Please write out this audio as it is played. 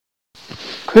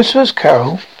Christmas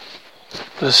Carol.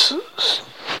 The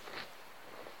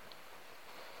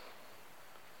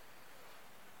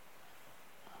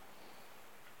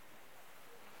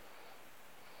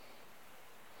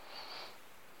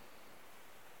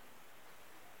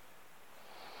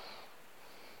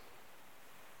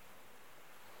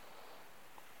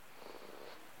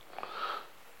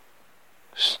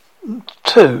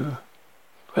 2.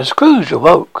 When Scrooge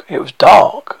awoke, it was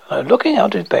dark, and looking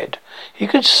out of bed, he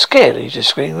could scarcely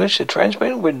distinguish the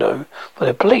transparent window from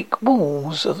the bleak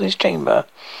walls of his chamber.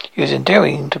 He was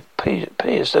endeavouring to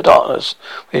pierce the darkness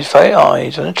with his very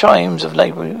eyes when the chimes of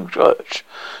neighbouring church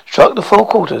struck the 4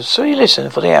 quarters, so he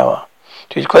listened for the hour.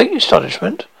 To his great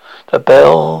astonishment,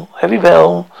 the heavy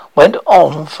bell, went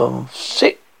on from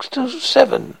 6 to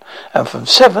 7, and from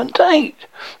 7 to 8,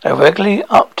 and regularly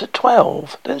up to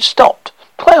 12, then stopped.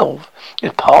 12. It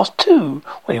was past 2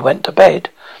 when he went to bed.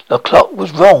 The clock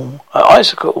was wrong. An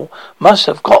icicle must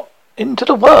have got into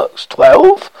the works.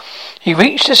 12. He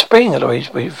reached the spring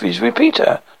with his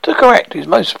repeater to correct his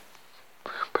most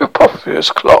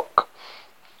preposterous clock.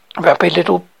 Rapid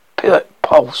little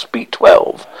pulse beat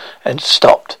 12 and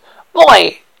stopped.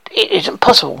 Why, it isn't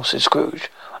possible, said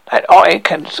Scrooge, that I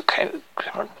can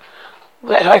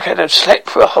have slept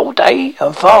for a whole day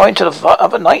and far into the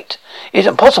other night. It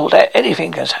isn't possible that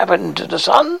anything has happened to the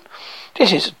sun.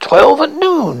 This is 12 at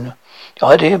noon. The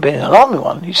idea being an alarming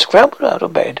one, he scrambled out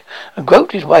of bed and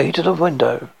groped his way to the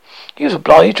window. He was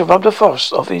obliged to rub the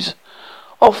frost off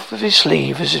with his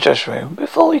sleeve as a dressing room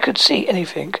before he could see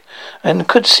anything, and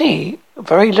could see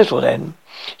very little then.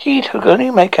 He could only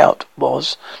make out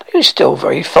was that it was still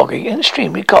very foggy and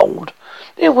extremely cold.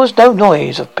 There was no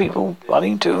noise of people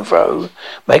running to and fro,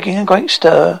 making a great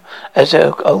stir, as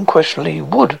their own questionably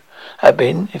would have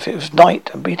been if it was night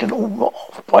and beaten all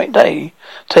off bright day,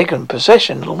 taken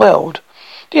possession of the world.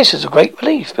 This is a great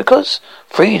relief, because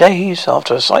 3 days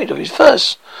after the sight of his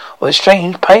first of his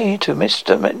strange pay to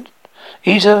Mr.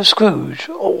 Ezer Scrooge,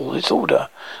 all this order,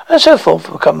 and so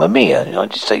forth, become a mere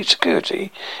United States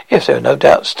security, if there are no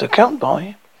doubts to count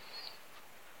by.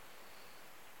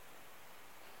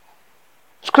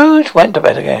 Scrooge went to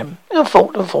bed again, and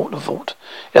thought, over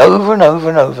and over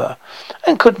and over,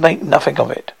 and could make nothing of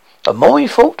it. The more he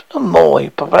thought, the more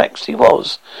perplexed he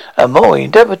was, and the more he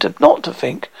endeavoured not to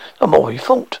think, the more he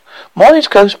thought. His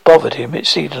ghost bothered him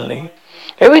exceedingly.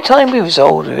 Every time he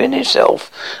resolved within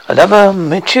himself another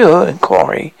mature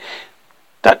inquiry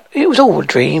that it was all a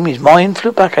dream, his mind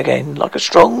flew back again like a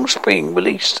strong spring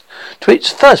released to its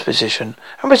first position,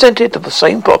 and presented the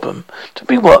same problem to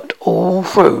be worked all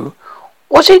through.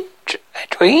 Was it a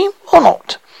dream or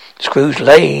not? Scrooge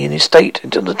lay in his state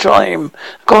until the time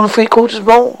had gone 3 quarters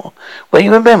more, when he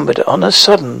remembered on a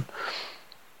sudden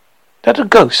that a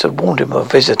ghost had warned him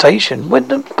of visitation. When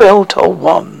the bell tolled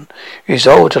 1, he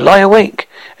resolved to lie awake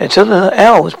until the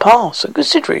hour was past, and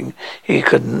considering he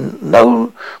could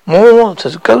no more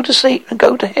to go to sleep than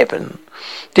go to heaven.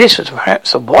 This was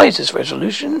perhaps the wisest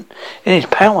resolution in his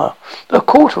power. The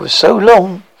quarter was so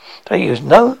long that he was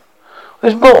more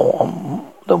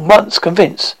than once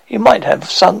convinced he might have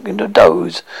sunk into a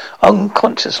doze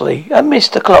unconsciously and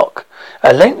missed the clock.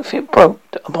 At length it broke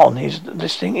upon his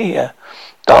listening ear.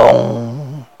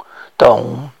 Dong,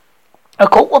 dong.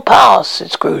 1/4 past,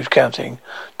 said Scrooge, counting.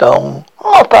 Dong.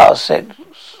 1/2 past, said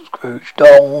Scrooge.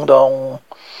 Dong, dong.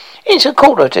 It's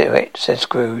 1/4 to it, said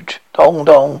Scrooge. Dong,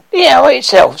 dong. The hour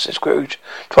itself, said Scrooge,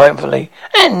 triumphantly,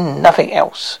 and nothing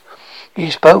else.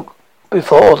 He spoke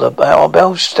before the hour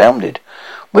bell sounded,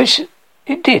 which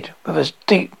it did with a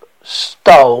deep,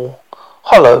 dull,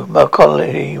 hollow,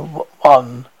 melancholy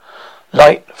one.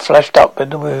 Light flashed up in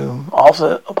the room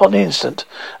upon the instant,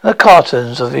 and the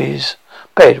curtains of his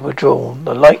bed were drawn.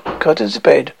 The light curtains of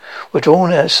his bed were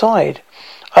drawn aside.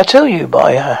 I tell you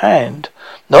by her hand,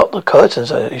 not the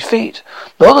curtains at his feet,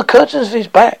 nor the curtains of his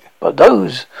back, but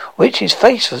those which his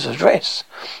face was addressed.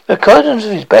 The curtains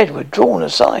of his bed were drawn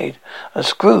aside, and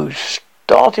Scrooge,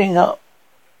 starting up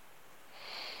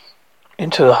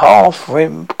into a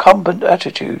half-recumbent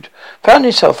attitude, found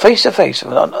himself face to face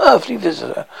with an unearthly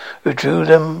visitor who drew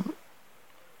them.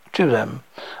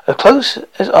 As close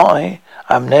as I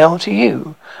am now to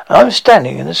you, and I am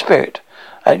standing in the spirit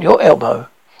at your elbow.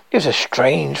 It was a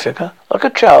strange figure, like a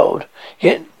child,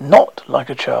 yet not like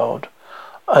a child,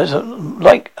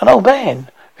 like an old man,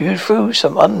 viewed through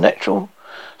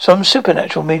some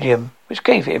supernatural medium, which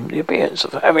gave him the appearance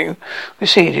of having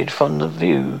receded from the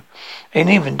view, and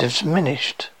even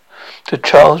diminished to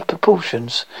child's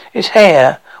proportions. His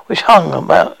hair, which hung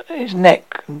about his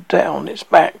neck and down its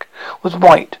back, was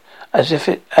white, as if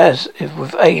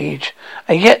with age,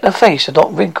 and yet the face had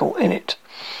not a wrinkle in it.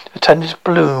 The tenderness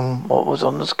bloom what was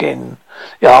on the skin.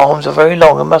 The arms are very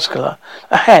long and muscular.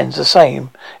 The hands the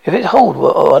same. If its hold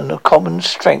were on common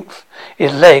strength,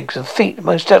 its legs and feet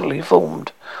most delicately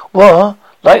formed were,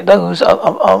 like those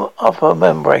upper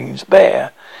membranes,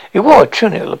 bare. It wore a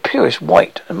tunic of the purest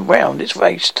white, and round its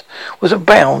waist was a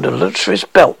bound and lustrous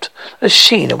belt, the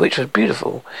sheen of which was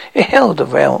beautiful. It held the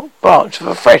round branch of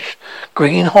a fresh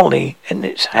green holly in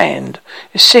its hand,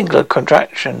 a singular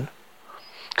contradiction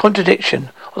of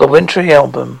the wintry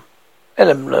emblem,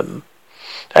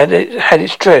 and it had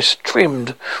its dress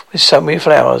trimmed with so many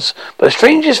flowers. But the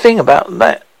strangest thing about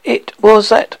it was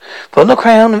that from the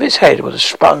crown of its head was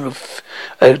sprung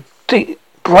a deep,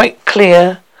 bright,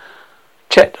 clear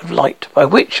jet of light, by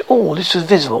which all this was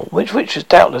visible, which was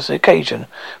doubtless the occasion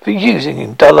for using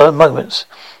in duller moments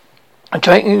a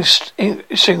draping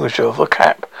extinguisher of a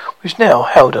cap, which now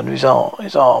held under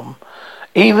his arm.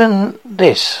 Even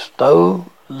this, though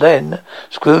then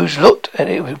Scrooge looked at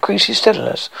it with increasing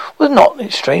steadiness, was not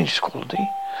its strangest quality.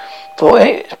 For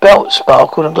its belt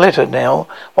sparkled and glittered now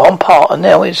one part, and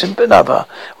now its another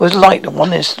was light and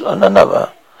one is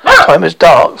another. Time was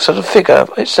dark, so the figure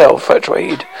itself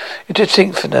fluctuated into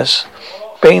distinctness,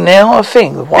 being now a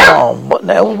thing with one arm,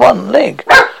 now with one leg,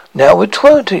 now with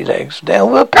 20 legs, now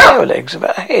with a pair of legs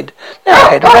without a head, now a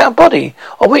head without a body,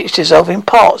 of which dissolving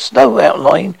parts, no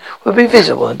outline, would be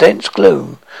visible in dense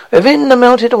gloom. Within the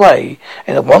melted away,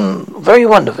 in the very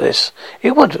wonder of this,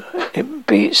 it would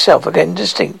be itself again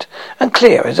distinct and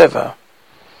clear as ever.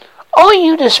 "Are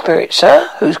you the spirit, sir,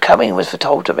 whose coming was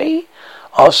foretold to me?"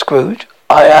 asked Scrooge.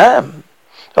 "I am."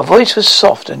 Her voice was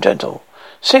soft and gentle,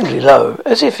 singularly low,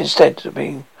 as if instead of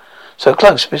being so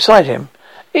close beside him,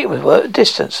 it was at a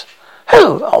distance.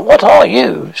 "Who or what are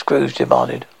you?" Scrooge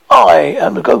demanded. "I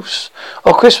am the ghost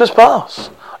of Christmas past."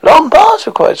 "Long past?"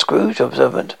 required Scrooge,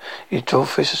 observant, his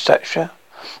dwarfish stature.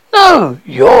 "No,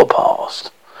 your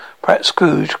past." Perhaps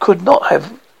Scrooge could not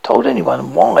have told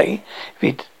anyone why,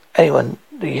 could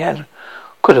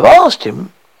have asked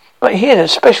him, but he had a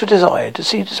special desire to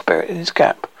see the spirit in his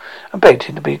cap, and begged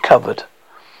him to be covered.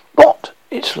 "What?"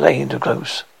 exclaimed the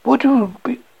ghost. "Would you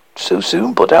be so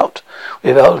soon put out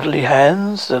with elderly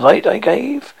hands the light I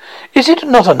gave? Is it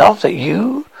not enough that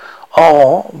you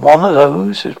are one of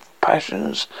those whose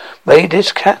passions made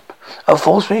this cap, and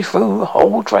forced me through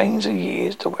whole trains of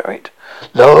years to wear it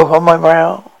low upon my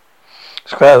brow?"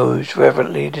 Scrooge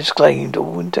reverently disclaimed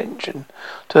all intention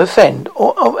to offend,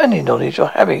 or of any knowledge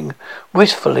of having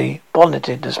wistfully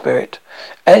bonneted the spirit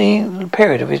any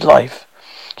period of his life.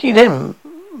 He then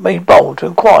made bold to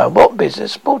inquire what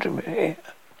business brought him here.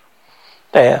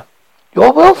 "There,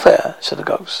 your welfare," said the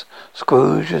ghost.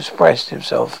 Scrooge expressed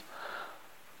himself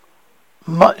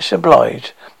much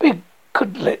obliged, but he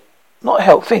could not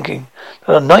help thinking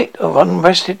that a night of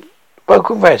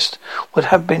broken rest would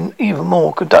have been even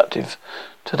more conducive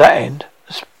to that end.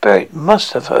 The spirit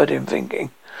must have heard him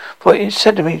thinking, for it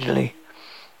said immediately,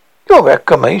 "Your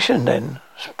reclamation, then.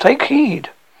 Take heed."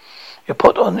 It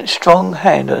put on its strong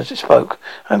hand as it spoke,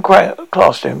 and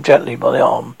clasped him gently by the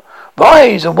arm.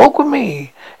 "Rise and walk with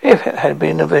me." If it had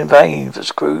been in vain for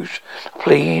Scrooge to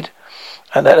plead,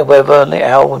 and that the weather and the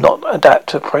hour would not adapt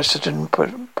to Preston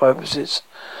purposes.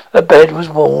 The bed was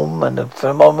warm, and the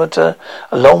thermometer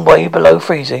a long way below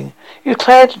freezing. He was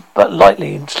clad but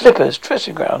lightly in slippers,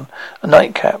 dressing gown, and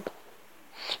nightcap.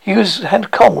 He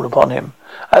had cold upon him.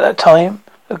 At that time,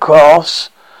 the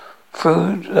grasp,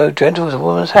 though gentle as a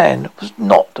woman's hand, was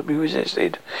not to be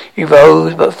resisted. He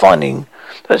rose, but finding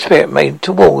that spirit made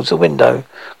towards the window,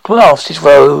 clasped his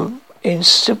robe in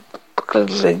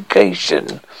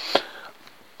supplication.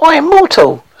 "I am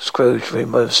mortal," Scrooge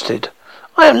remonstrated.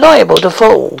 "I am liable to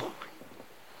fall."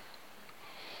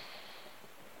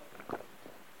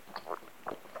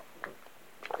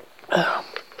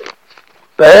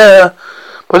 "There,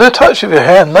 put a touch of your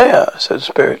hand there," said the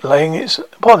spirit, laying it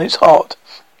upon its heart,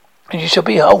 "and you shall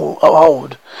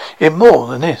behold in more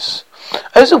than this."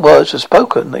 As the words were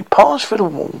spoken, they passed through the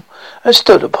wall and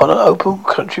stood upon an open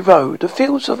country road. The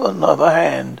fields on another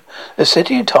hand, the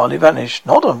city entirely vanished,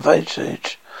 not a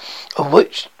vestige of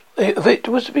it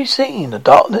was to be seen. The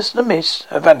darkness and the mist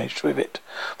had vanished with it,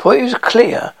 for it was a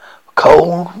clear,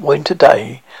 cold winter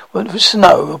day with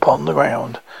snow upon the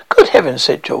ground. "Good heavens,"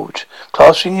 said George,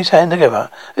 clasping his hands together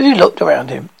as he looked around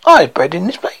him. "I was bred in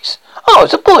this place. Oh,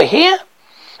 is a boy here?"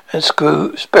 And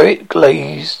spirit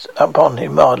gazed upon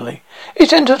him mildly. His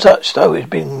gentle touch, though it had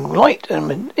been light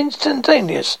and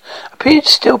instantaneous, appeared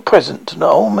still present to the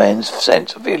old man's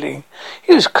sense of feeling.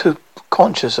 He was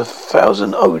conscious of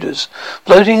 1,000 odours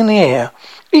floating in the air,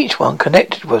 each one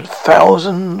connected with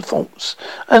 1,000 thoughts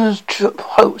and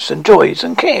hopes and joys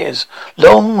and cares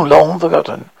long, long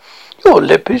forgotten. Your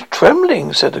lip is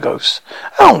trembling, said the ghost.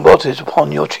 And what is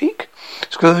upon your cheek?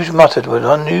 Scrooge muttered with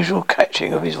an unusual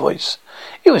catching of his voice.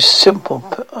 It was simple.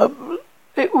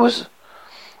 It was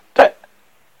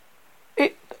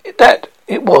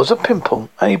it was a pimple,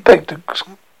 and he begged the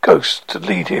ghost to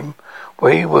lead him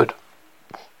where he would.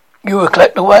 You were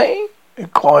clept away?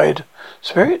 Inquired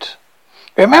Spirit.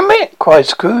 Remember it? Cried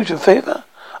Scrooge in fever.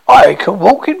 I can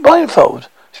walk it blindfold.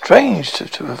 Strange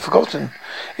to have forgotten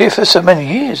it for so many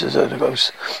years, as the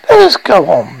ghost. Let us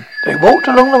go on. They walked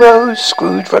along the road,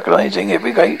 Scrooge recognizing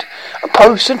every gate, a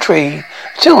post and tree,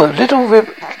 till a little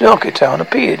market town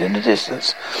appeared in the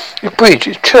distance. A bridge,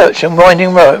 a church and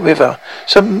winding river.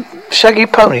 Some shaggy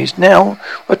ponies now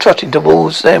were trotting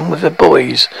towards them with their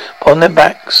boys upon their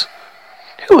backs,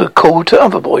 who were called to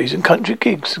other boys in country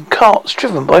gigs and carts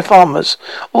driven by farmers.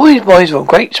 All these boys were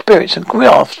great spirits and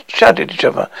laughed, shouted at each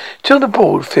other, till the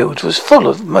broad fields was full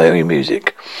of merry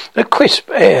music. The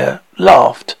crisp air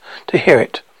laughed to hear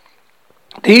it.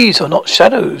 These are not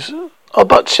shadows, are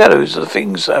but shadows of the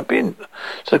things that have been,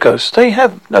 said the ghost. They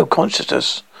have no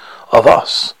consciousness of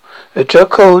us. The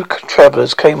jovial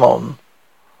travellers came on,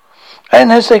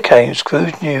 and as they came,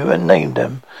 Scrooge knew and named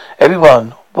them, every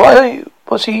one. Why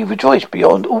was he rejoiced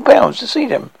beyond all bounds to see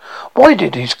them? Why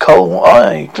did his cold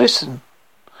eye glisten,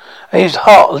 and his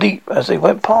heart leap as they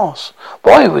went past?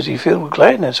 Why was he filled with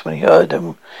gladness when he heard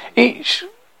them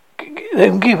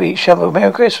give each other a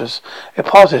Merry Christmas? They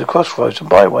parted across roads and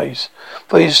byways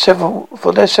for their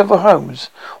several homes.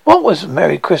 What was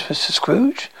Merry Christmas to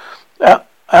Scrooge?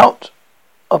 Out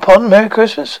upon Merry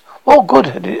Christmas? What good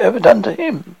had it ever done to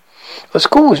him? The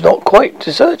school is not quite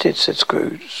deserted, said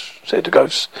Scrooge, said the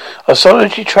ghost. A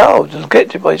solitary child,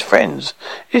 neglected by his friends,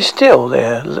 is still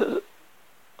there,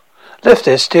 left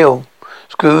there still.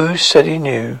 Scrooge said he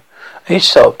knew, and he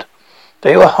sobbed.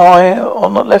 They were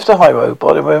left the high road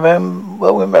by the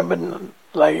well-remembered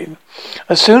lane,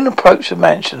 and soon approached a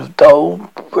mansion of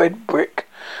dull red brick,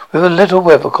 with a little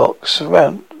weathercock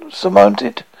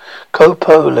surmounted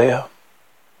cupola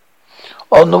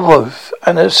on the roof,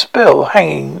 and a spell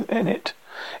hanging in it.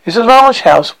 It is a large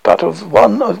house, but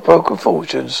one of broken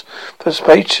fortunes, for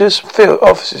spacious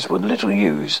offices were little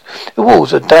used. The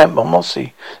walls are damp and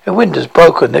mossy, the windows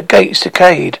broken, the gates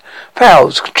decayed,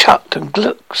 fowls chucked and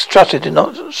strutted in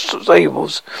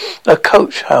stables. The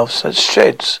coach house had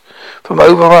sheds from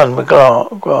overrun with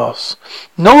grass.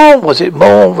 Nor was it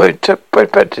more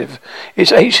repetitive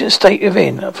its ancient state of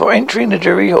inn, for entering the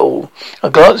dreary hall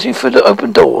and glancing through the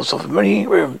open doors of many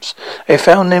rooms, they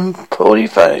found them poorly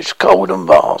furnished, cold and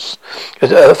vast.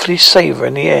 There's an earthly savour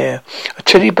in the air, a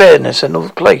chilly bareness in the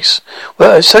place,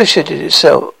 where it associated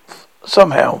itself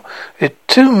somehow with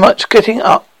too much getting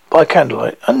up by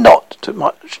candlelight and not too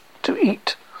much to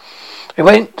eat. They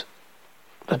went,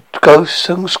 the ghost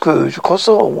and Scrooge, across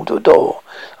the hall to a door,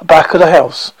 the back of the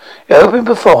house. It opened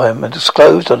before him and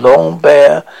disclosed a long,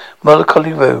 bare,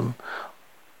 melancholy room,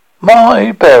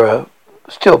 my bearer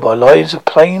still by lines of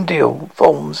plain deal,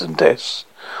 forms and desks.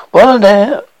 One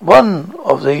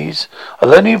of these, a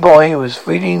lonely boy, was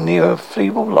reading near a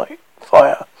feeble light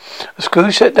fire.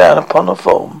 Scrooge sat down upon a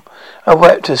form and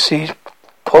wept to see his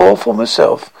poor former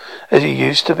self as he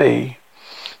used to be.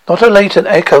 Not a latent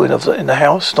echo in the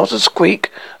house, not a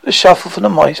squeak, a shuffle from the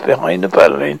mice behind the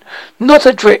paneling, not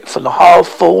a drip from the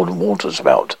half-filled water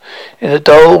spout in the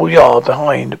dull yard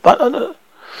behind, but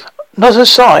not a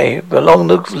sigh along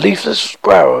the leafless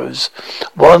barrows,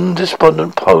 one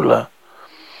despondent polar.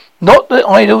 Not the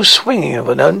idle swinging of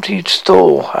an empty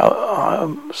door,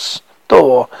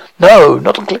 no,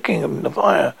 not a clicking of the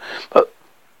fire, but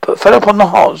fell upon the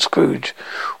heart of Scrooge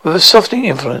with a softening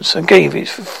influence and gave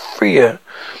its freer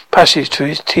passage to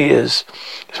his tears.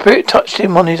 The spirit touched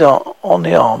him on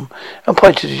the arm and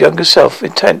pointed to his younger self,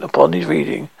 intent upon his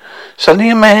reading. Suddenly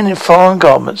a man in foreign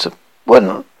garments,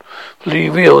 wonderfully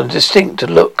real and distinct to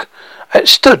look at,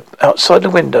 stood outside the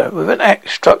window with an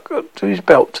axe stuck to his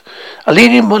belt, and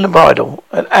leading on the bridle,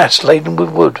 an ass laden with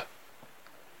wood.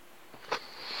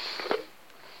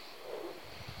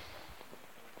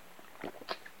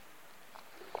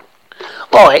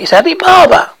 Why, it's Ali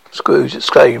Barber! Scrooge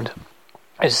exclaimed.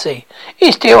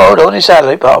 It's dear old honest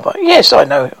Ali Barber. Yes, I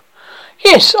know.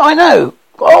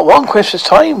 Oh, one Christmas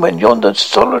time, when yonder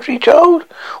solitary child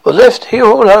was left here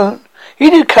all alone,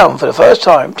 he did come for the first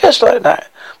time, just like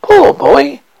that. Poor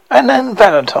boy! And then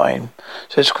Valentine,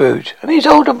 said Scrooge, and his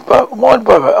older one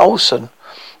brother, Olson.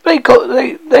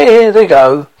 There they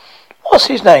go. What's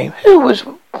his name? Who was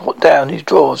put down his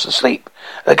drawers asleep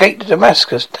at the gate to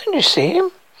Damascus? Don't you see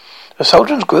him? The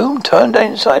Sultan's groom turned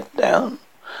upside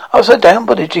down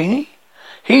by the genie.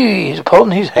 He is upon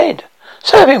his head.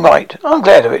 Serve him right. I'm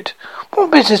glad of it. What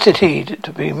business did he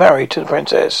to be married to the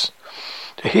princess?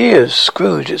 To hear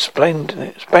Scrooge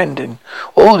expanding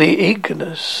all the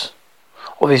eagerness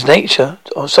of his nature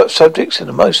on such subjects in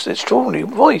the most extraordinary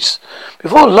voice,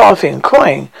 before laughing and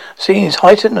crying, seeing his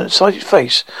heightened and excited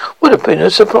face, would have been a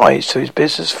surprise to his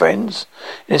business friends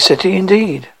in the city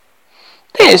indeed.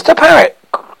 "There's the parrot!"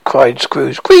 cried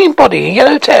Scrooge. "Green body and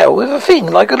yellow tail, with a thing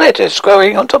like a lettuce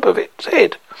growing on top of its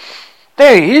head.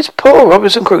 There he is, poor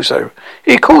Robinson Crusoe.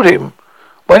 He called him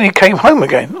when he came home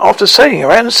again, after sailing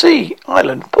around the sea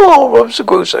island. Poor Robinson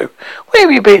Crusoe! Where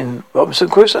have you been, Robinson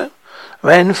Crusoe?" The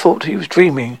man thought he was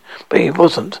dreaming, but he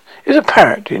wasn't. It was a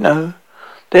parrot, you know.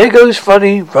 There goes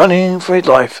Fuddy, running for his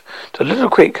life to a little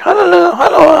creek. "Hello,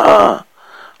 hello,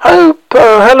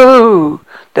 hello!"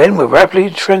 Then, with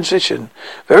rapid transition,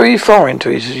 very foreign to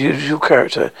his usual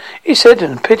character, he said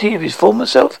in pity of his former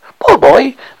self, "Poor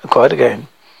boy!" and cried again.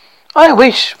 "I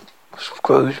wish,"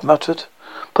 Scrooge muttered,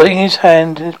 putting his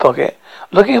hand in his pocket,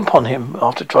 looking upon him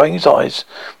after drying his eyes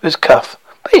with his cuff.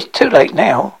 "But it's too late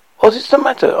now." "What is the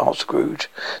matter?" asked Scrooge.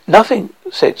 "Nothing,"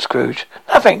 said Scrooge.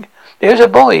 "Nothing. There was a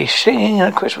boy singing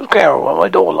a Christmas carol at my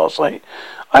door last night.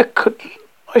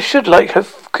 I should like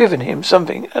have given him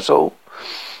something, that's all."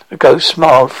 The ghost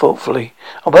smiled thoughtfully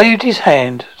and waved his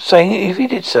hand, saying if he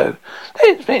did so,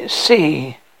 let's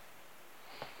see.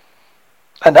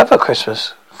 Another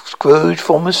Christmas. Scrooge's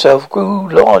former self grew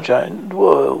larger in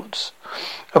worlds.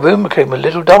 A room became a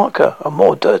little darker and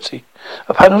more dirty.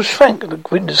 A panel shrank, the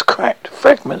windows cracked,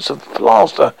 fragments of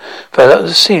plaster fell out of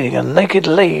the ceiling, and naked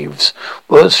leaves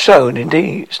were shown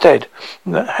instead.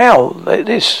 How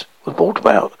this was brought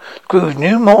about, Scrooge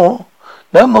knew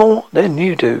no more than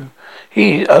you do.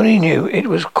 He only knew it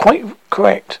was quite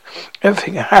correct.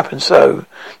 Everything had happened so.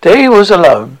 There he was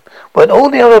alone, when all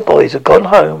the other boys had gone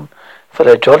home for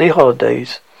their jolly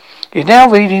holidays. He's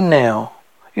not reading now,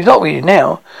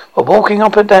 but walking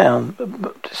up and down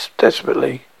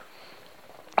desperately.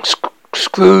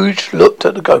 Scrooge looked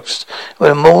at the ghost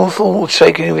with a mournful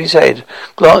shaking of his head,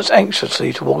 glanced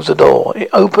anxiously towards the door. It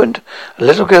opened. A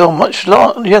little girl, much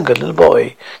younger than the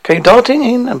boy, came darting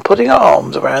in and putting her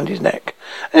arms around his neck,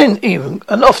 and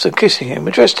often kissing him,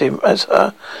 addressed him as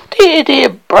her dear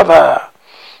brother.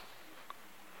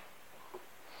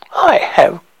 "I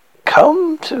have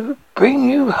come to bring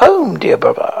you home, dear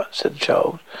brother," said the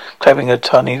child, clapping her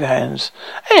tiny hands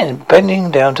and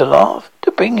bending down to laugh.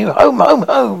 "To bring you home, home,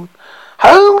 home.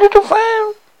 Home, little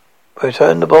friend?"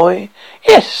 returned the boy.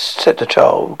 "Yes," said the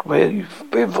child,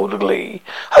 full of glee.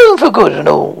 "Home for good and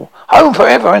all. Home for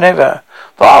ever and ever.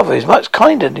 Father is much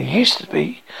kinder than he used to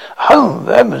be. Home,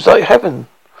 heaven's like heaven.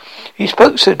 He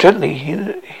spoke so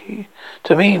gently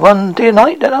to me one dear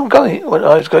night when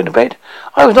I was going to bed.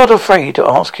 I was not afraid to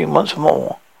ask him once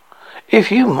more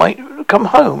if you might come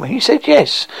home. He said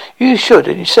yes, you should,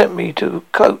 and he sent me to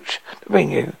a coach to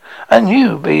bring you, and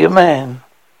you be a man,"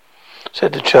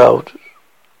 said the child,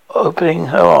 opening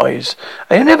her eyes.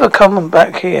 "And you never come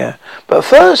back here. But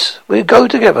first we go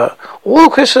together all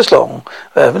Christmas long.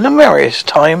 We're having the merriest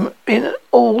time in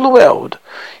all the world."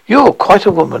 "You're quite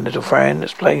a woman, little friend,"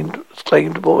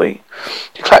 exclaimed the boy.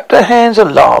 She clapped her hands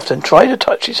and laughed and tried to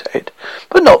touch his head,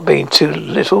 but not being too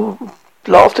little,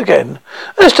 laughed again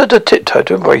and stood on tiptoe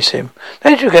to embrace him.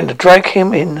 Then she began to drag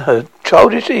him in her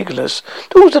childish eagerness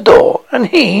towards the door, and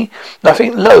he,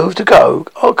 nothing loath to go,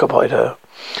 occupied her.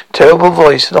 Terrible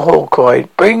voice in the hall cried,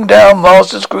 "Bring down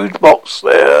Master Scrooge's box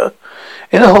there."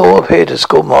 In the hall appeared the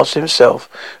schoolmaster himself,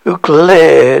 who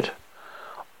glared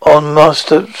on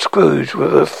Master Scrooge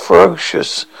with a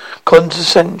ferocious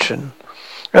condescension,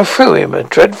 and threw him a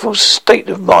dreadful state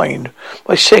of mind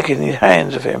by shaking his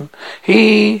hands of him.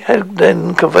 He had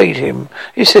then conveyed him,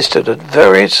 his sister, to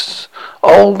various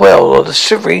old well of the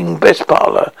shivering best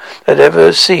parlour they'd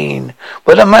ever seen,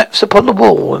 where the maps upon the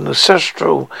wall and the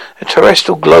terrestrial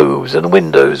globes and the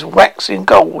windows waxed in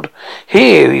gold.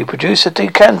 Here he produced a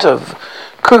decanter of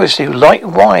curiously light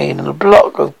wine and a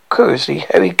block of curiously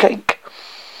heavy cake,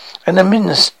 and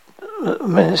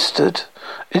administered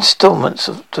installments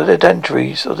to the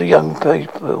dentries of the young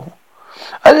people,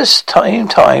 at the same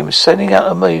time sending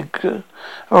out a meagre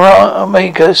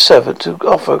servant to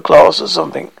offer a glass of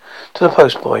something to the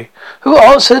postboy, who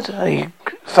answered, and he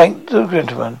thanked the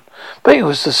gentleman. But it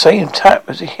was the same tap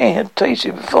as he had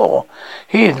tasted before.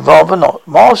 He had rather not.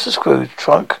 Master Scrooge's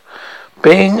trunk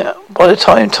being by the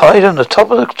time tied on the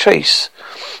top of the chase,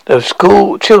 the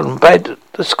school children bade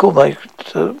the schoolmate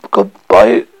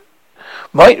goodbye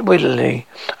right willingly,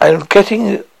 and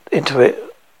getting into it,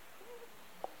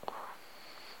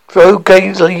 drove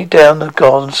gaily down the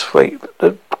garden sweep,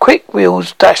 the quick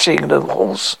wheels dashing the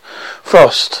hoarse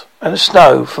frost and the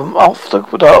snow from off the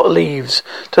dark leaves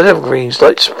to the evergreens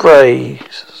like spray.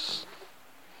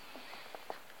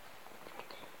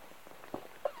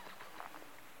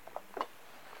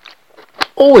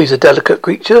 Always a delicate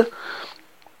creature,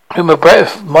 whom a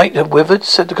breath might have withered,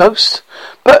 said the ghost,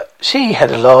 but she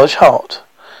had a large heart.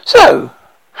 So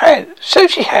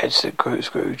she had, said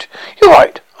Scrooge. You're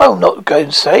right, I'll not go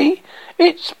and say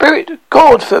it, spirit,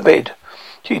 God forbid.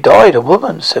 She died a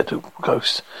woman, said the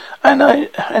ghost, and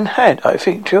had, I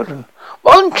think, children.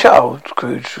 One child,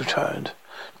 Scrooge returned.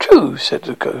 True, said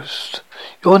the ghost.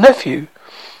 Your nephew?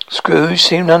 Scrooge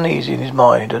seemed uneasy in his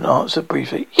mind and answered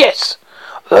briefly, yes.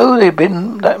 Though they had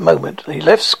been that moment, he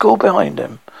left school behind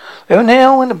them. They were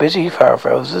now in the busy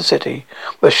thoroughfares of the city,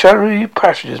 where shadowy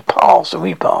passages passed and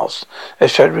repassed, their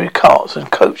shadowy carts and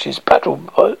coaches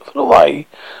battled for the way.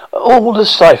 All the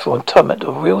stifle and tumult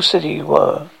of real city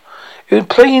were. It was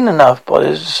plain enough by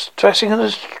the dressing of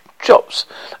the shops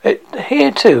that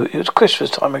here too it was Christmas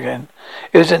time again.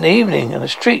 It was an evening and the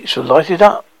streets were littered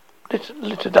up.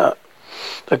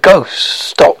 The ghost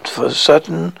stopped for a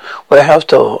certain warehouse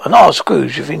door and asked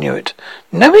Scrooge if he knew it.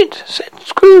 Know it? Said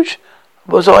Scrooge.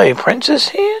 Was I a princess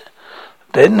here?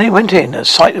 Then they went in, at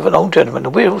sight of an old gentleman, a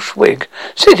Welsh wig,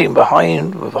 sitting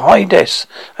behind with a high desk,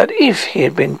 that if he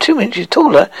had been 2 inches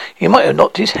taller, he might have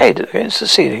knocked his head against the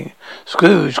ceiling.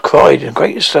 Scrooge cried in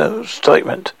great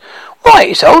excitement, Why,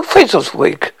 it's old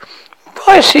Fizzlewig!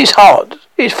 Bless his heart!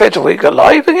 Is Fizzlewig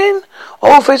alive again?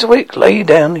 Old Fizzlewig laid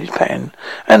down his pen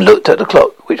and looked at the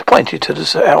clock, which pointed to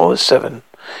the hour 7.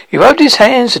 He rubbed his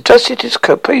hands, adjusted his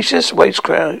capacious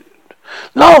waistcoat,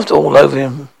 laughed all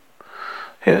over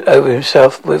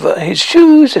himself with his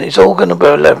shoes and his organ of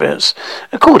benevolence,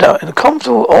 and called out in a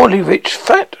comfortable, oily, rich,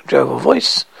 fat, jovial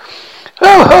voice,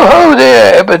 Ho, ho, ho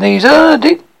there, Ebenezer,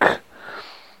 Dick!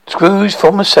 Scrooge,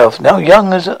 from himself, now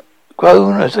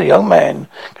grown as a young man,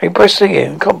 came briskly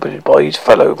in, accompanied by his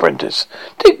fellow apprentice.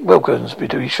 Dick Wilkins, to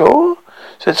be sure,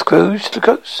 said Scrooge to the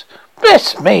ghost.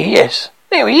 Bless me, yes,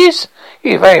 there he is.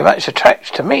 He is very much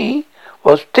attached to me,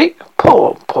 was Dick.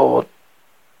 Poor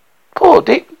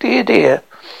Dick, dear.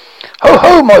 Ho,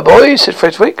 ho, my boy, said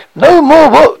Frederick. No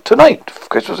more work tonight,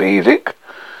 Christmas Eve, Dick.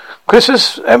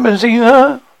 Christmas,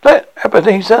 Ebenezer,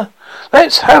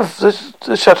 let's have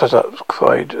the shutters up,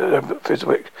 cried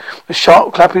Frederick, with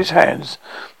sharp clap of his hands.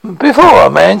 Before a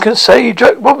man can say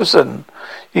Jack Robinson,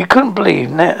 he couldn't believe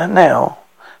now.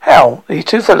 How? These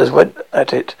two fellows went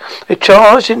at it. They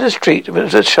charged in the street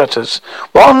with the shutters.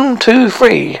 1, 2,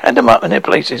 3, had them up in their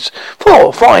places.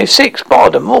 4, 5, 6,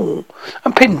 barred them all,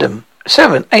 and pinned them.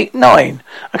 7, 8, 9,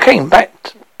 and came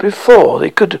back before they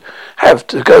could have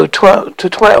to go to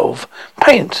 12,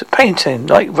 painting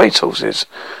like racehorses.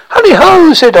 Hurry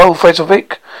ho, said old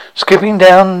Fezziwig, skipping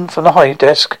down from the high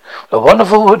desk with a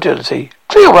wonderful agility.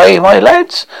 Clear away, my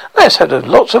lads. Let's have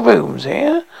lots of rooms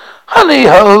here. Hurry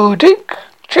ho, Dick.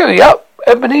 Cheery up,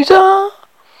 Ebenezer.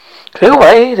 Clear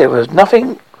away. There was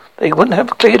nothing they wouldn't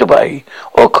have cleared away,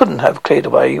 or couldn't have cleared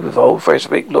away, with old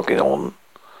Fezziwig looking on.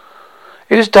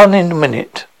 It was done in a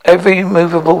minute. Every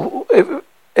movable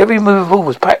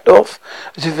was packed off,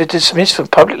 as if it dismissed from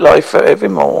public life for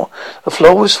evermore. The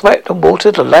floor was swept and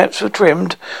watered, the lamps were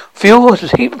trimmed, fuel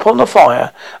was heaped upon the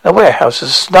fire, and the warehouse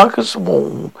as snug as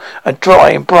warm, and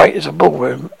dry and bright as a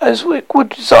ballroom, as we would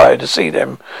desire to see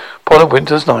them upon a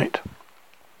winter's night.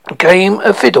 Came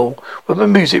a fiddle with a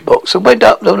music box, and went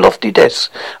up the lofty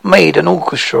desk, made an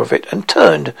orchestra of it, and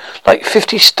turned like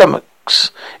 50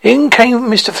 stomachs. In came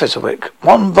Mr. Fezziwig,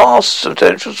 one vast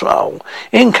substantial smile.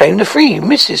 In came the 3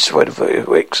 Mrs.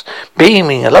 Fezziwigs,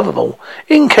 beaming and lovable.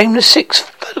 In came the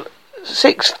 6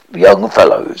 young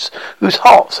fellows, whose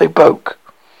hearts they broke.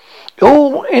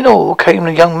 All in all came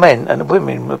the young men and the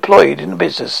women employed in the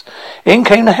business. In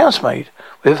came the housemaid,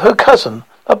 with her cousin,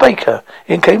 a baker.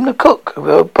 In came the cook, with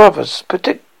her brother's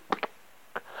particular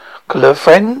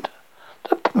friend,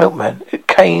 the milkman. It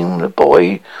came the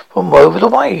boy from over the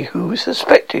way, who was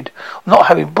suspected of not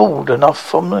having bawled enough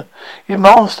from his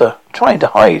master, trying to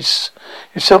hide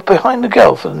himself behind the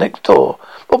girl from the next door,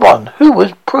 but one who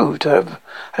was proved to have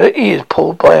had her ears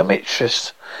pulled by a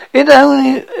mistress. In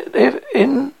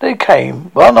they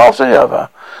came, one after the other.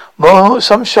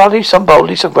 Some shyly, some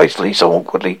boldly, some gracefully, some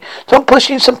awkwardly, some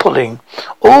pushing, some pulling.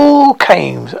 All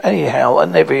came anyhow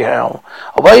and everyhow.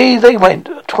 Away they went,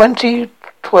 20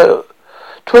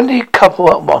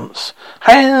 couple at once.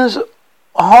 Hands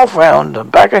half round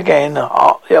and back again, the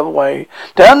other way.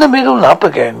 Down the middle and up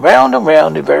again, round and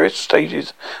round in various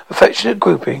stages of affectionate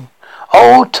grouping.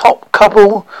 Old top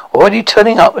couple already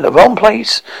turning up in the wrong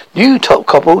place. New top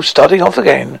couple starting off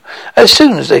again. As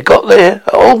soon as they got there,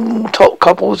 old top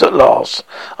couples at last.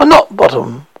 And not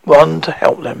bottom. one to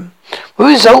help them. The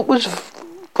result was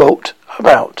brought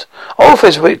about. Old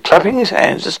Fezziwig, clapping his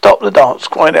hands to stop the dance,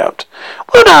 cried out,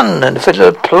 "Well done!" And the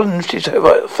fiddler plunged his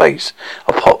face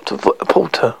a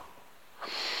porter,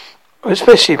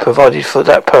 especially provided for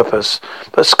that purpose.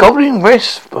 But scolding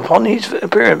rest upon his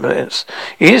appearance,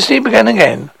 he instantly began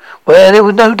again. Where there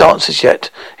were no dancers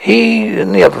yet, he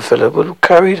and the other fiddler were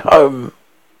carried home.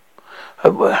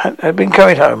 Had been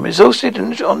carried home, exhausted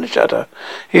on the shutter.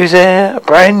 He was there, a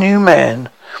brand new man,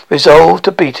 resolved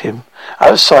to beat him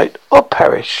out of sight or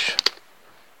perish.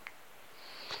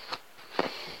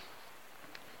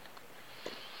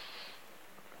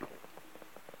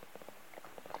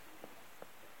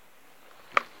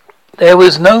 There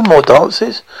was no more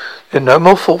dances, there were no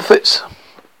more forfeits.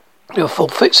 There were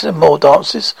forfeits and more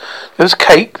dances. There was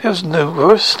cake, there was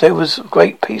nougat, there was a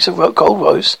great piece of cold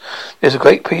roast, there was a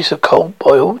great piece of cold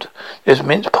boiled, there was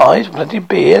mince pies, plenty of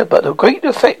beer, but the great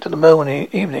effect of the morning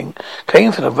evening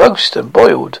came from the roast and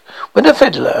boiled. When the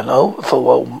fiddler, an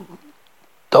old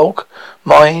dog,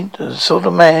 mind, the sort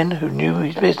of man who knew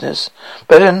his business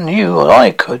better than you or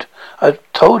I could, I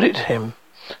told it to him.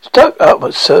 Stuck up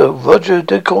at Sir Roger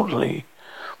de Courtly.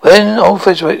 When old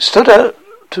Fezziwig stood out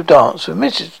to dance with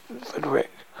Mrs. Frederick,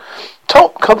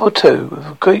 top couple too, with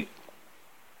a great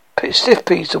stiff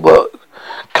piece of work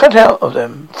cut out of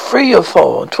them, 3 or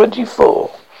 4 and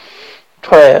 24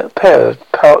 pair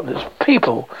of partners,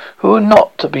 people who were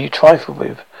not to be trifled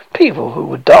with, people who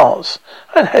would dance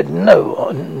and had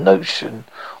no notion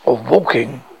of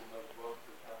walking.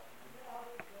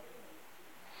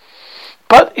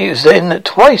 But it was then that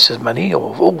twice as many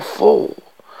of all 4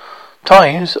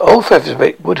 times old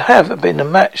Fezziwig would have been a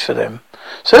match for them.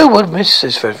 So would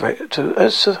Mrs. Fezziwig.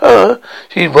 As to her,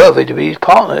 she is worthy to be his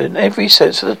partner in every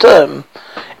sense of the term.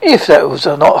 If that was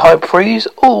not high praise,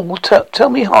 tell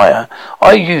me higher.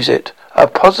 I use it. A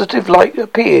positive light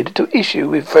appeared to issue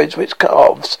with Fezziwig's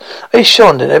calves. They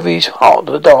shone in every heart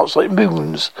of the dance like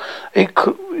moons. They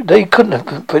couldn't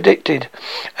have predicted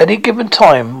at any given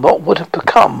time what would have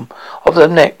become of the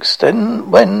next.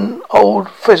 Then, when old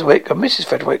Fezziwig and Mrs.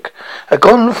 Fezziwig had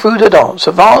gone through the dance,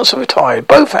 advanced and retired,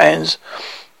 both hands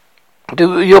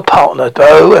do your partner,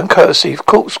 bow and courtesy,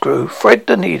 corkscrew, thread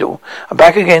the needle, and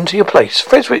back again to your place.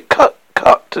 Fezziwig cut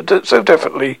so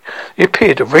definitely he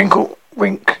appeared to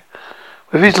wink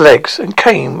with his legs and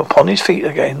came upon his feet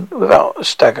again without a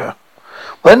stagger.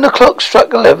 When the clock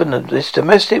struck 11 and this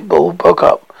domestic ball broke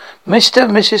up, Mr.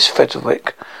 and Mrs.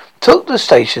 Fezziwig took the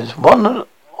stations, one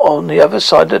on the other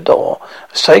side of the door,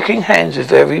 shaking hands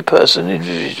with every person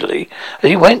individually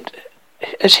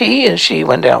as he and she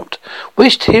went out,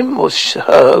 wished him or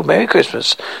her Merry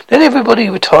Christmas. Then everybody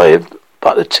retired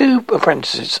but the 2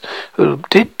 apprentices, who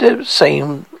did the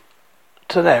same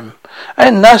to them,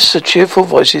 and thus the cheerful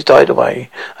voices died away.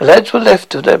 The lads were left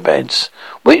to their beds,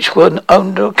 which were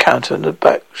under a counter in the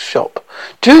back shop.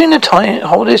 During the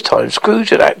whole this time, Scrooge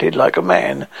had acted like a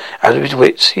man out of his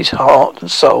wits. His heart and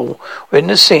soul were in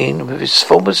the scene with his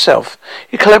former self.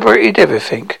 He collaborated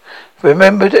everything,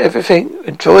 remembered everything,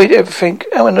 enjoyed everything,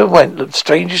 and when it went the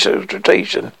strangest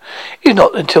rotation. It was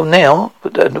not until now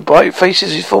that the bright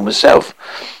faces of his former self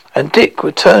and Dick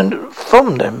were turned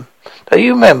from them that he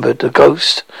remembered the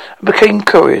ghost and became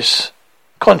conscious.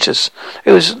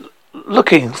 It was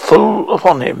looking full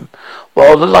upon him,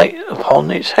 while the light upon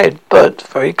its head burnt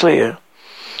very clear.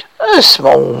 "A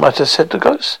small matter," said the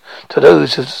ghost, to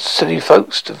those of silly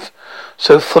folks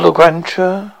so full of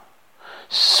grandeur.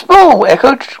 "Small,"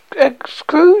 echoed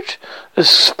Scrooge. The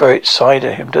spirit sighed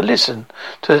at him to listen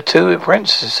to the 2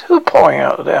 apprentices, who were pouring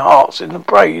out their hearts in the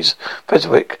praise of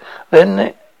Fezziwig.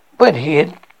 Then, when he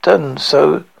had done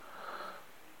so,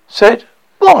 said,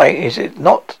 "Why is it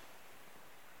not?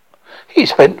 He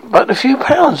spent but a few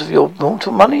pounds of your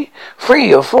mortal money,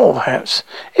 3 or 4 perhaps.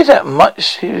 Is that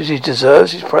much as he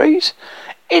deserves his praise?"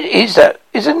 "It is that,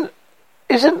 isn't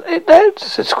it that?"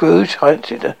 said Scrooge,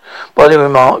 heightened by the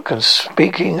remark, and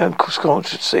speaking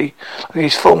unconsciously of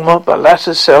his former but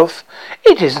latter self.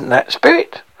 "It isn't that,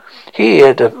 spirit. He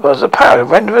had the power to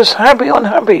render us happy or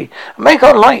unhappy, and make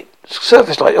our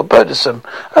surface light or burdensome,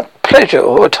 a pleasure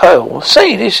or a tale.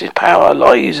 Say this power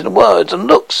lies in words and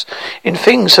looks, in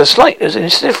things so slight as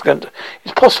insignificant.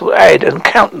 It's possible to add and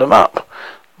count them up.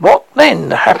 What then?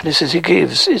 The happinesses he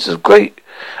gives is quite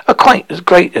as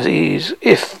great as he is,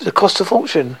 if the cost of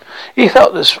fortune." He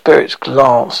felt the spirit's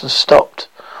glance and stopped.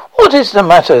 "What is the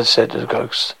matter?" said the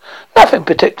ghost. "Nothing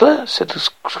particular," said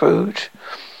Scrooge.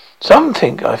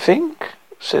 "Something, I think,"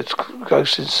 said the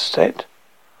ghost insisted.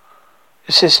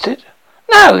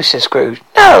 "No," said Scrooge.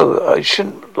 "No, I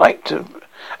shouldn't like to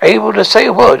able to say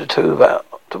a word or two about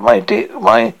to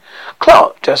my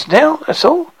clerk just now, that's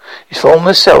all. His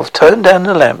former self turned down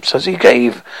the lamps as he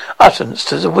gave utterance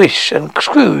to the wish, and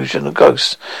Scrooge and the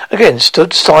ghost again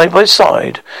stood side by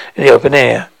side in the open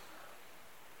air.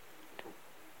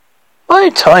 My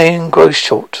time grows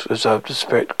short, observed the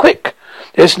spirit. Quick!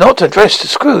 This not addressed to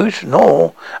Scrooge,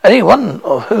 nor any one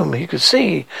of whom he could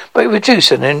see, but it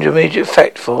produced an intermediate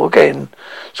effect, for again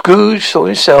Scrooge saw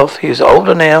himself. He was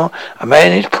older now, a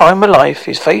man in his prime of life.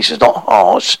 His face was not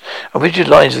harsh and rigid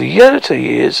lines of later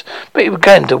years, but he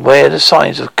began to wear the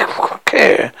signs of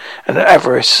care and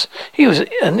avarice. He was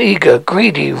an eager,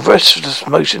 greedy, restless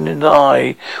motion in the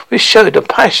eye, which showed a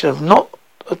passion of not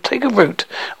take a root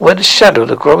where the shadow of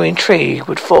the growing tree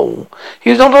would fall. He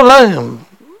was not alone,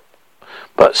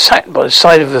 but sat by the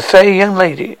side of a fair young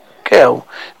lady, girl,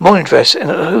 morning dress, in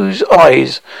whose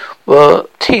eyes were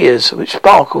tears which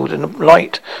sparkled in the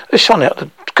light that shone out the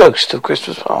ghost of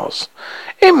Christmas past.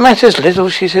 It matters little,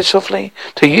 she said softly,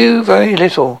 to you very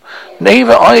little.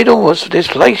 Neither idle was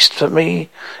this laced for me.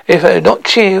 If it had not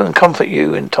cheer and comfort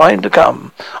you in time to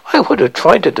come, I would have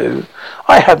tried to do.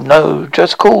 I have no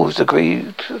just cause to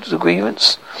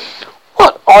grievance.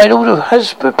 What idol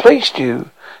has replaced you?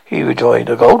 He rejoined.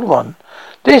 A gold one.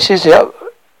 This is the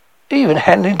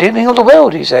even-handed dealing of the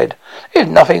world, he said. There is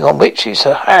nothing on which it's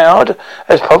so hard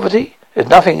as poverty. There is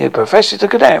nothing it professes to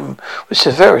condemn with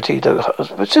severity the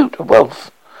pursuit of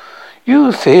wealth.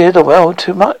 You fear the world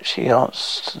too much, he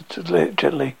answered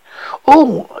gently.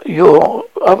 All your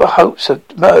other hopes have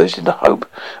merged in the hope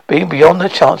being beyond the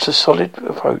chance of solid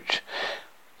approach.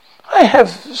 I have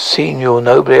seen your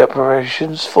noble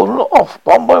operations fall off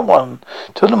one by one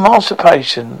till the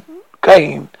masturbation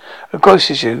gain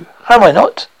engrosses you. Have I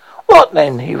not? What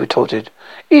then? He retorted.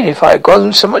 Even if I had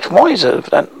grown so much wiser,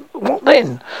 what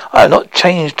then? I have not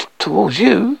changed towards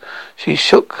you. She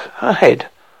shook her head.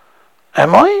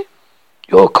 Am I?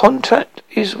 Your contract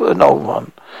is an old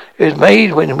one. It was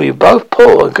made when we were both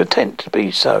poor and content to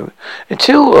be so.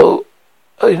 Until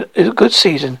in a good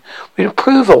season, we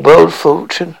improve our worldly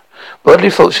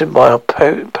fortune by our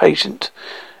patient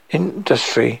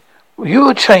industry. You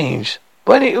were changed.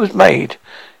 When it was made,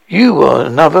 you were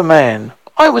another man.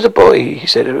 I was a boy, he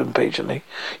said impatiently.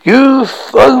 Your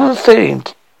own feeling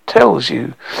tells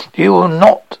you you are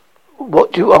not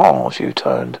what you are, she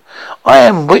returned. I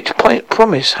am which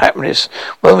promised happiness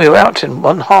when we were out in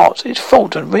one heart. It's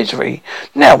fault and misery.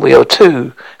 Now we are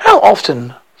two. How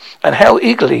often and how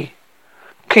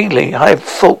keenly I have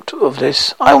thought of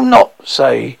this. I will not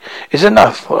say it's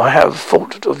enough what I have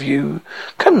thought of you.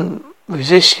 Can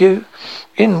resist you?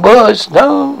 In words,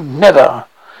 no, never.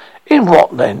 In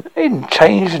what then? In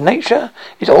changed nature?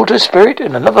 Is altered spirit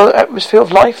in another atmosphere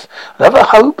of life? Another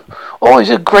hope? Or is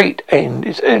a great end?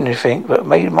 Is anything but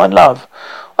made my love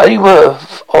any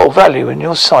worth or value in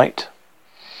your sight?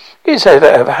 Is there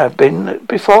ever have been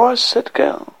before us? Said the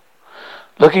girl,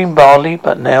 looking mildly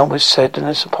but now with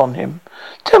sadness upon him.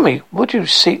 Tell me, would you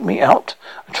seek me out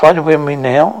and try to win me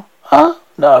now? Huh?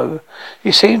 No.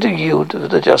 He seemed to yield to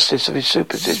the justice of his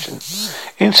supposition,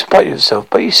 in spite of himself,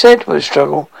 but he said with a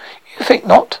struggle, You think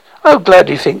not? I would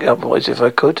gladly think otherwise if I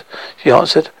could, she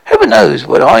answered. Heaven knows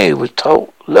when I was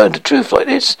learned the truth like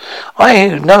this, I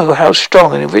know how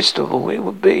strong and irresistible it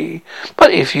would be.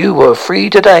 But if you were free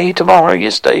today, tomorrow,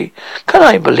 yesterday, can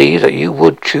I believe that you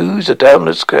would choose a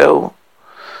downless girl?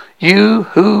 You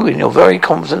who, in your very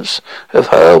confidence of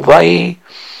her way,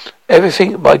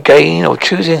 everything by gain or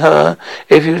choosing her,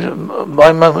 if you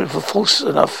by moment were false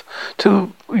enough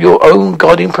to your own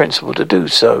guiding principle to do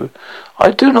so, I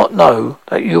do not know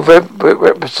that your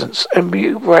represents and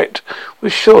regret will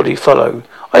surely follow.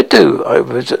 I do, I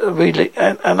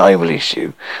release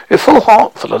you with full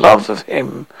heart for the love of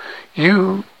him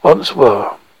you once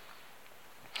were.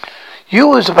 He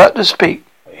was about to speak,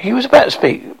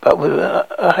 but with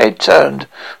a head turned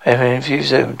and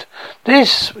resumed.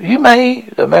 This, you may,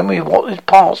 the memory of what is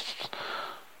past,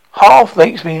 half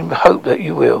makes me hope that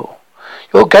you will.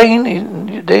 Your gain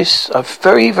in this, a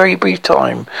very, very brief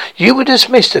time, you would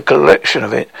dismiss the collection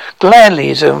of it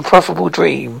gladly as an unprofitable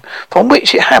dream, from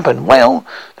which it happened. Well,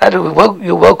 that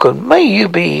you're welcome. May you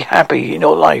be happy in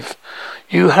your life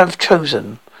you have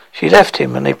chosen. She left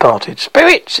him and they parted.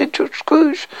 Spirit, said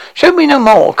Scrooge, show me no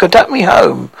more. Conduct me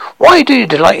home. Why do you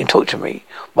delight in torturing me?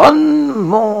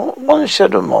 One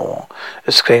shadow more,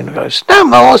 exclaimed the ghost. No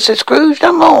more, said Scrooge,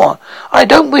 no more. I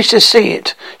don't wish to see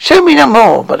it. Show me no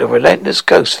more. But the relentless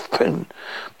ghost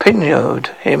pinioned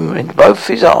him in both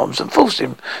his arms and forced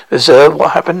him to observe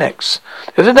what happened next.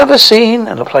 There was another scene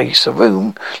and a place, a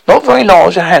room, not very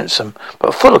large or handsome,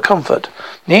 but full of comfort.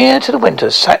 Near to the window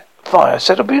sat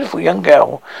a beautiful young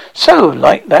girl, so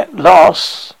like that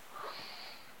last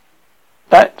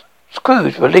That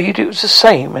Scrooge believed it was the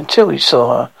same until he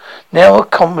saw her, now a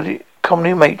comedy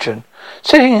matron,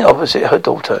 sitting opposite her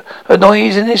daughter. Her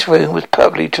noise in this room was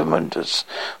perfectly tremendous,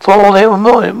 for there were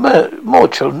more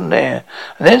children there,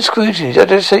 and then Scrooge in his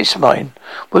agitated mind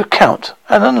would count,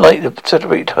 and unlike the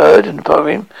celebrated herd in the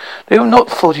poem, there were not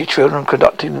 40 children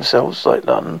conducting themselves like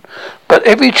London, but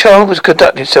every child was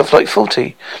conducting itself like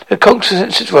 40. The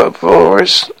consequences were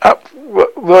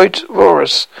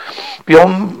uproarious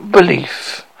beyond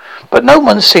belief, but no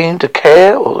one seemed to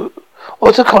care or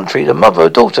to the contrary. The mother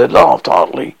and daughter laughed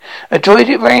heartily, enjoyed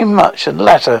it very much, and the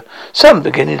latter, some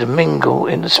beginning to mingle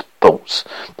in the sports,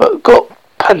 but got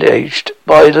pillaged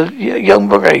by the young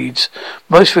brigades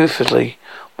most ruthlessly.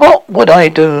 What would I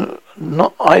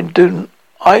not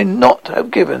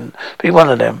have given to be one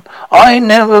of them? I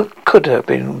never could have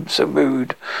been so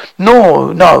rude.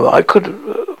 No, I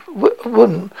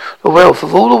wouldn't the wealth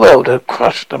of all the world have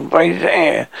crushed and braided the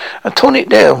air and torn it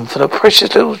down for the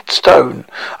precious little stone.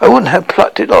 I wouldn't have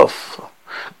plucked it off.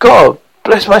 God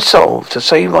bless my soul to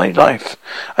save my life.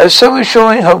 I was so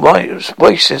assuring her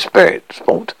wasting spirit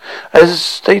sport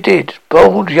as they did,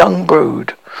 bold young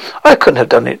brood. I couldn't have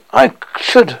done it. I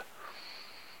should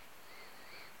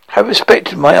have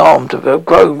expected my arm to have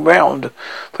grown round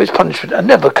for his punishment and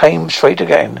never came straight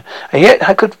again. And yet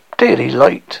I could dearly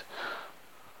liked.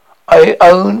 I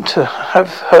own to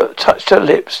have touched her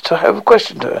lips, to have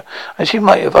questioned her, and she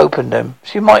might have opened them.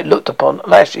 She might have looked upon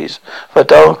lashes of her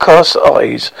downcast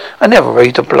eyes, and never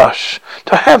raised a blush.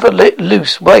 To have her let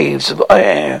loose waves of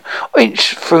air,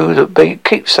 inch through the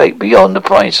keepsake beyond the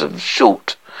price of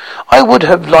short. I would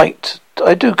have liked,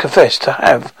 I do confess, to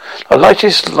have the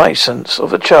lightest license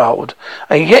of a child,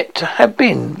 and yet to have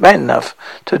been man enough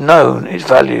to know its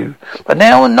value. But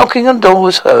now a knocking on the door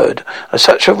was heard, and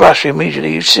such a rush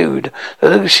immediately ensued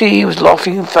that she was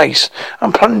laughing in face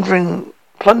and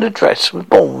plundered dress was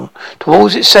borne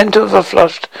towards its centre of a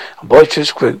flushed and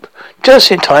boisterous group,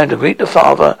 just in time to greet the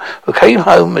father, who came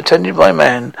home attended by a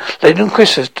man laden with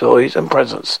Christmas toys and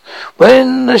presents.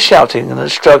 When the shouting and the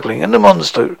struggling and the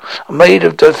monster are made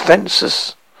of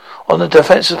defenceless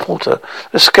porter,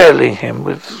 the scaling him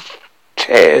with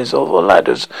chairs or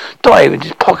ladders, dive into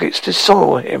his pockets to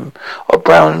soil him of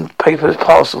brown paper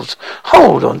parcels,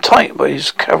 hold on tight by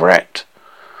his cravat,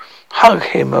 hug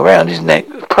him around his neck,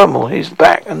 pummel his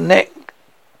back and neck,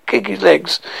 kick his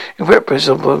legs in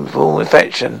reprehensible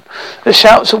affection. The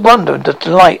shouts of wonder and the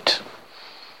delight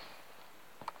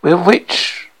with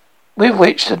which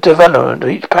the development of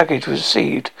each package was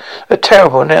received, a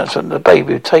terrible announcement that the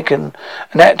baby had taken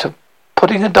an act of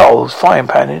putting a doll's frying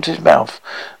pan into his mouth,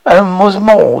 and was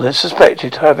more than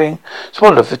suspected of having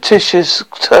swallowed a fictitious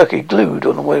turkey glued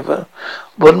on the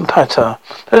wooden platter.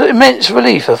 The immense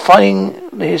relief of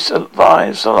finding his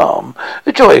alarm,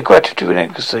 the joy of gratitude and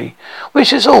ecstasy,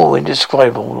 which is all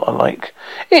indescribable alike.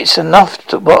 It's enough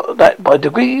that by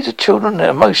degrees the children and their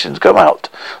emotions go out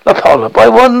the parlour by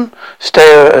one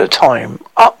stair at a time,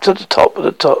 up to the top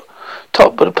of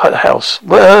the house,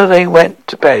 where they went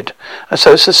to bed, and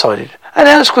so subsided. And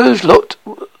now Scrooge looked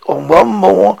on one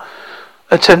more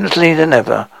attentively than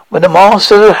ever, when the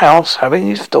master of the house, having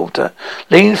his daughter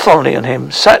leaned fondly on him,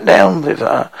 sat down with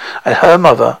her and her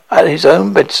mother at his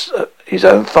own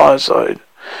fireside.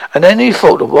 And then he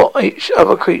thought of what each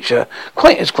other creature,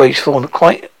 quite as graceful and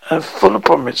quite full of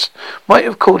promise, might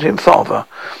have called him father,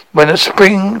 when a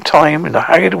spring time in the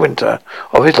haggard winter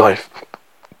of his life,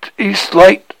 his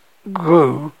light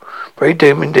grew very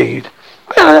dim indeed.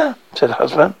 "Bella," said the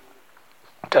husband,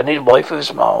 turning his wife with a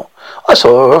smile, "I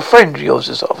saw a friend of yours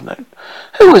this afternoon."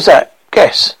 "Who was that?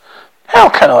 Guess." "How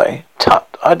can I?" "Tut,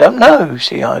 I don't know,"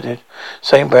 she added,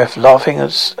 same breath, laughing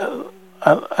as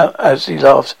he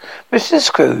laughed. Mr.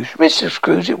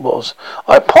 Scrooge it was.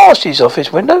 I passed his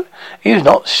office window. He was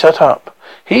not shut up.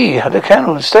 He had a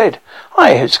candle instead.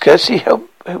 I had scarcely helped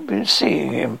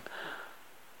seeing him.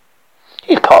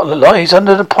 He's part of the lies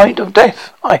under the point of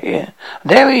death, I hear.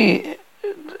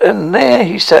 And there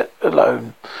he sat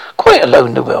alone. Quite alone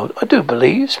in the world, I do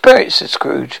believe. "Spirits," said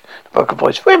Scrooge, in a broken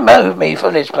voice, "remove me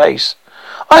from this place."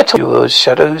 "I told you were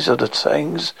shadows of the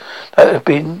things that have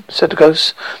been," said the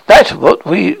ghost. That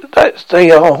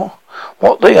they are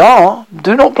what they are.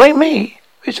 Do not blame me."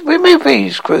 "Remove me,"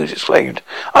 Scrooge exclaimed.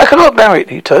 "I cannot bear it."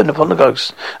 He turned upon the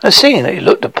ghost, and seeing that he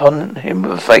looked upon him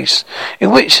with a face in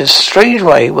which, in a strange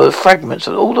way, were the fragments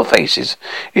of all the faces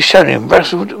he showed him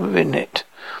wrestled within it.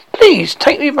 "Please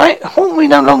take me back, haunt me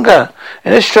no longer."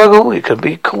 In a struggle, it can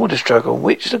be called a struggle,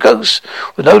 which the ghost,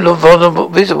 with no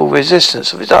visible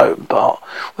resistance of his own part,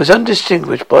 was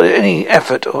undistinguished by any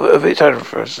effort of its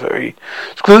adversary.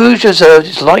 Scrooge observed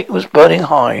its light was burning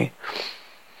high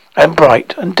and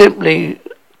bright, and dimly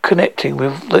connecting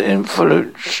with the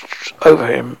influence over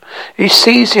him. He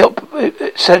seized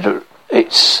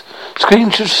its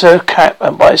screamed to Sir Cap,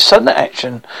 and by sudden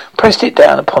action pressed it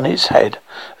down upon his head.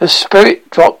 The spirit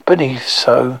dropped beneath,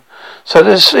 so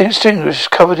the extinguisher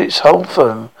covered its whole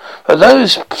form. But though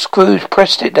Scrooge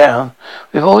pressed it down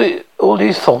with all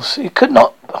his force, he could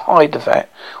not hide the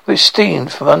fact which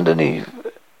streamed from under it,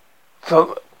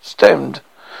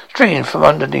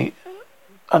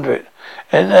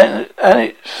 and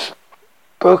its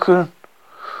broken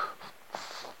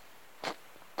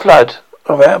flood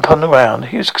around upon the ground.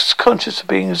 He was conscious of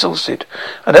being exhausted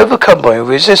and overcome by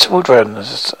irresistible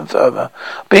drowsiness, and further,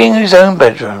 being in his own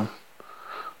bedroom.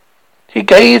 He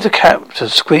gave the cap a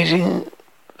squeezing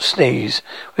sneeze,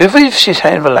 with which his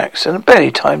hand relaxed, and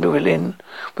barely time to wheel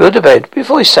to bed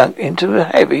before he sank into a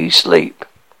heavy sleep.